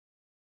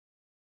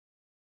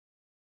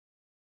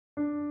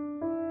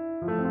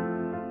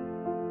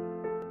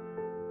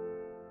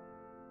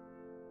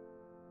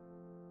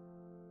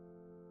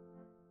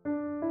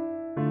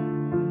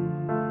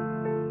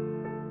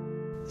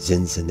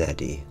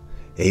Cincinnati,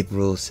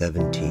 April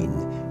 17,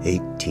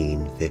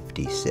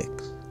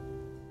 1856.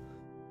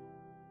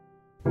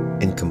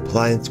 In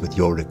compliance with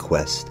your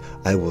request,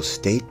 I will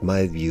state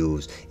my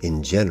views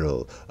in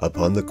general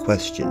upon the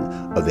question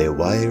of a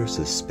wire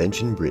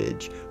suspension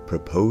bridge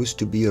proposed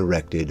to be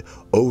erected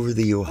over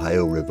the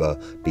Ohio River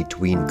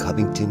between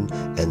Covington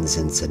and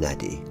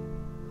Cincinnati.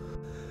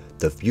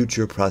 The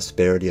future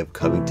prosperity of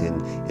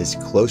Covington is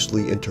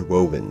closely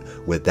interwoven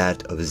with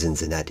that of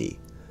Cincinnati.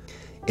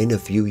 In a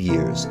few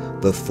years,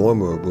 the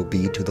former will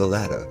be to the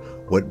latter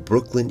what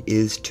Brooklyn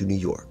is to New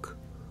York.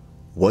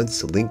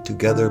 Once linked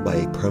together by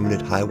a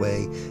permanent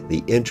highway,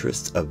 the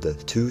interests of the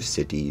two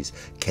cities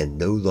can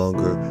no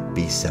longer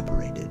be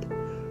separated.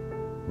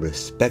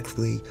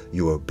 Respectfully,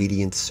 your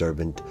obedient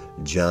servant,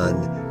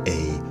 John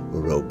A.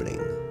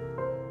 Roebling.